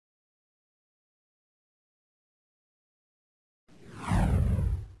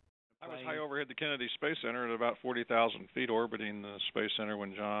high overhead the Kennedy Space Center at about 40,000 feet, orbiting the Space Center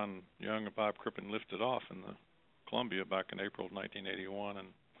when John Young and Bob Crippen lifted off in the Columbia back in April of 1981. And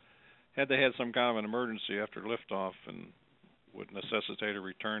had they had some kind of an emergency after liftoff and would necessitate a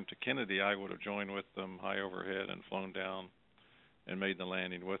return to Kennedy, I would have joined with them high overhead and flown down and made the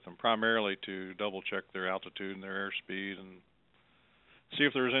landing with them, primarily to double check their altitude and their airspeed and see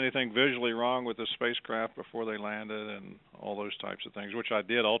if there was anything visually wrong with the spacecraft before they landed and all those types of things, which I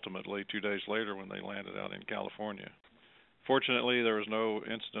did ultimately 2 days later when they landed out in California. Fortunately, there was no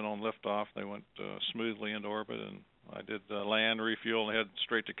incident on liftoff. They went smoothly into orbit, and I did land, refuel, and head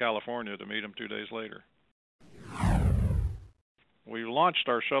straight to California to meet them 2 days later. We launched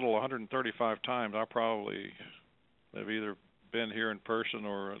our shuttle 135 times. I probably have either been here in person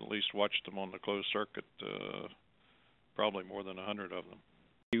or at least watched them on the closed circuit, probably more than 100 of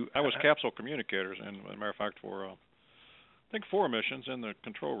them. I was capsule communicators, and as a matter of fact, for I think 4 missions in the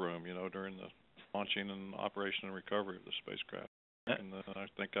control room, during the launching and operation and recovery of the spacecraft. And I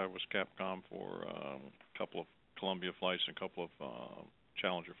think I was Capcom for a couple of Columbia flights and a couple of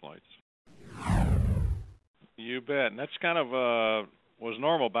Challenger flights. You bet. And that's kind of was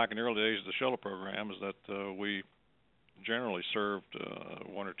normal back in the early days of the shuttle program, is that we generally served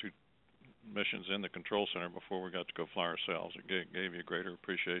 1 or 2 missions in the control center before we got to go fly ourselves. It gave you a greater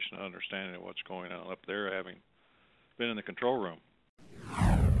appreciation and understanding of what's going on up there, having been in the control room.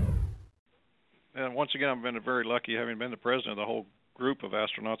 And once again, I've been very lucky, having been the president of the whole group of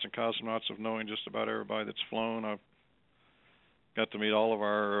astronauts and cosmonauts, of knowing just about everybody that's flown. I've got to meet all of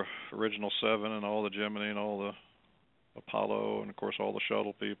our original 7 and all the Gemini and all the Apollo and, of course, all the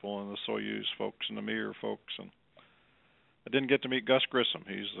shuttle people and the Soyuz folks and the Mir folks. And I didn't get to meet Gus Grissom.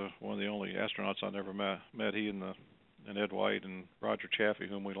 He's one of the only astronauts I never met. He and Ed White and Roger Chaffee,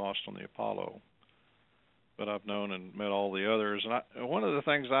 whom we lost on the Apollo. But I've known and met all the others. And one of the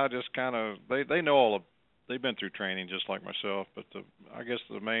things I just kind of, they know they've been through training just like myself, but I guess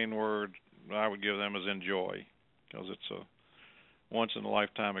the main word I would give them is enjoy, because it's a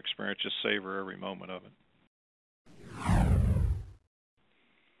once-in-a-lifetime experience. Just savor every moment of it.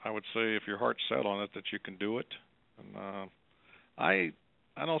 I would say if your heart's set on it, that you can do it. And I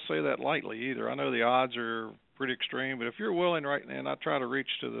don't say that lightly either. I know the odds are pretty extreme, but if you're willing right now, and I try to reach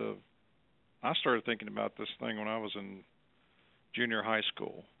to I started thinking about this thing when I was in junior high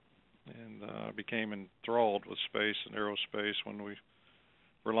school, and I became enthralled with space and aerospace when we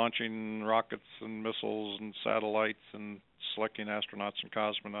were launching rockets and missiles and satellites and selecting astronauts and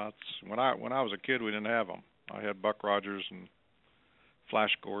cosmonauts. When I was a kid, we didn't have them. I had Buck Rogers and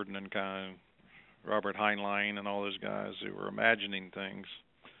Flash Gordon and Robert Heinlein and all those guys who were imagining things.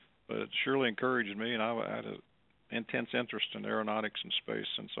 But it surely encouraged me, and I had an intense interest in aeronautics and space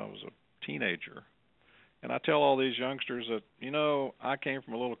since I was a teenager. And I tell all these youngsters that, I came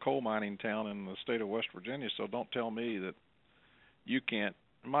from a little coal mining town in the state of West Virginia, so don't tell me that you can't.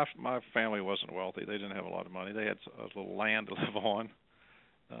 My family wasn't wealthy. They didn't have a lot of money. They had a little land to live on.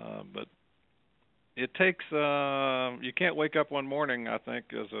 But it takes, you can't wake up one morning, I think,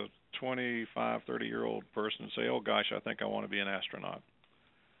 as a 25, 30-year-old person and say, oh, gosh, I think I want to be an astronaut.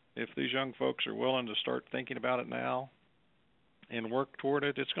 If these young folks are willing to start thinking about it now and work toward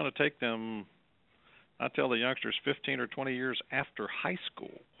it, it's going to take them, I tell the youngsters, 15 or 20 years after high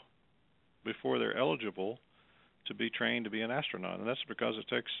school before they're eligible to be trained to be an astronaut. And that's because it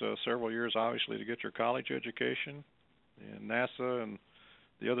takes several years, obviously, to get your college education. And NASA and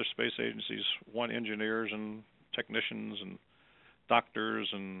the other space agencies want engineers and technicians and doctors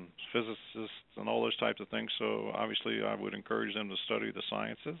and physicists and all those types of things. So obviously I would encourage them to study the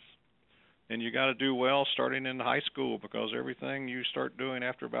sciences. And you got to do well starting in high school, because everything you start doing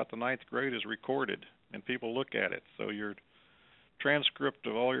after about the 9th grade is recorded and people look at it. So your transcript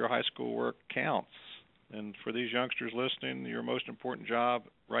of all your high school work counts. And for these youngsters listening, your most important job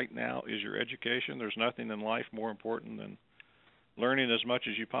right now is your education. There's nothing in life more important than learning as much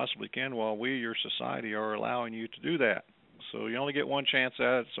as you possibly can while we, your society, are allowing you to do that. So you only get one chance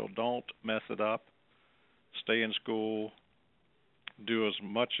at it, so don't mess it up. Stay in school. Do as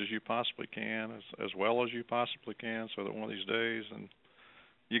much as you possibly can, as well as you possibly can, so that one of these days, and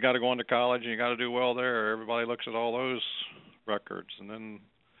you got to go into college and you got to do well there. Everybody looks at all those records, and then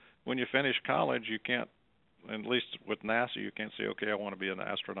when you finish college, you can't, at least with NASA, you can't say, okay, I want to be an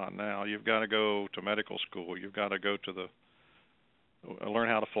astronaut now. You've got to go to medical school. You've got to go to learn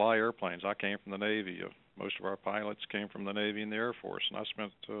how to fly airplanes. I came from the Navy. Most of our pilots came from the Navy and the Air Force, and I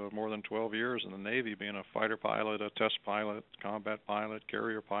spent more than 12 years in the Navy being a fighter pilot, a test pilot, combat pilot,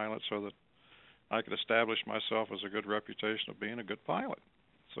 carrier pilot, so that I could establish myself as a good reputation of being a good pilot.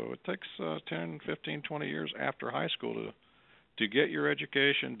 So it takes 10, 15, 20 years after high school to to get your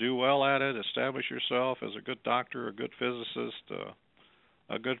education, do well at it, establish yourself as a good doctor, a good physicist,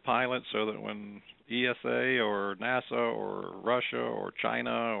 a good pilot, so that when ESA or NASA or Russia or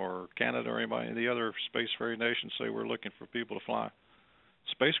China or Canada or anybody in the other spacefaring nations say we're looking for people to fly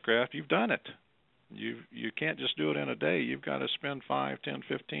spacecraft, you've done it. You can't just do it in a day. You've got to spend 5, 10,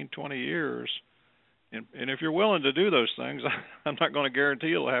 15, 20 years. And if you're willing to do those things, I'm not going to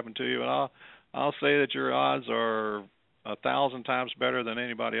guarantee it'll happen to you, but I'll say that your odds are 1,000 times better than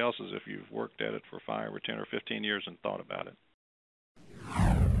anybody else's if you've worked at it for 5 or 10 or 15 years and thought about it.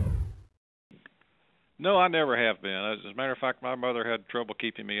 No, I never have been. As a matter of fact, my mother had trouble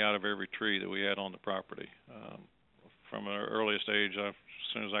keeping me out of every tree that we had on the property. From an earliest age, as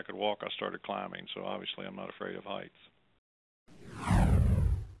soon as I could walk, I started climbing, so obviously I'm not afraid of heights.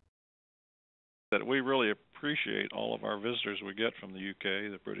 That we really appreciate all of our visitors we get from the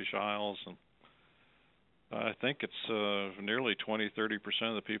UK, the British Isles, and I think it's nearly 20-30%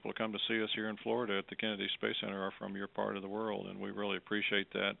 of the people who come to see us here in Florida at the Kennedy Space Center are from your part of the world, and we really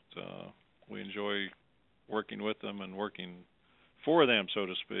appreciate that. We enjoy working with them and working for them, so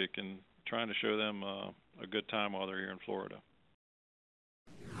to speak, and trying to show them a good time while they're here in Florida.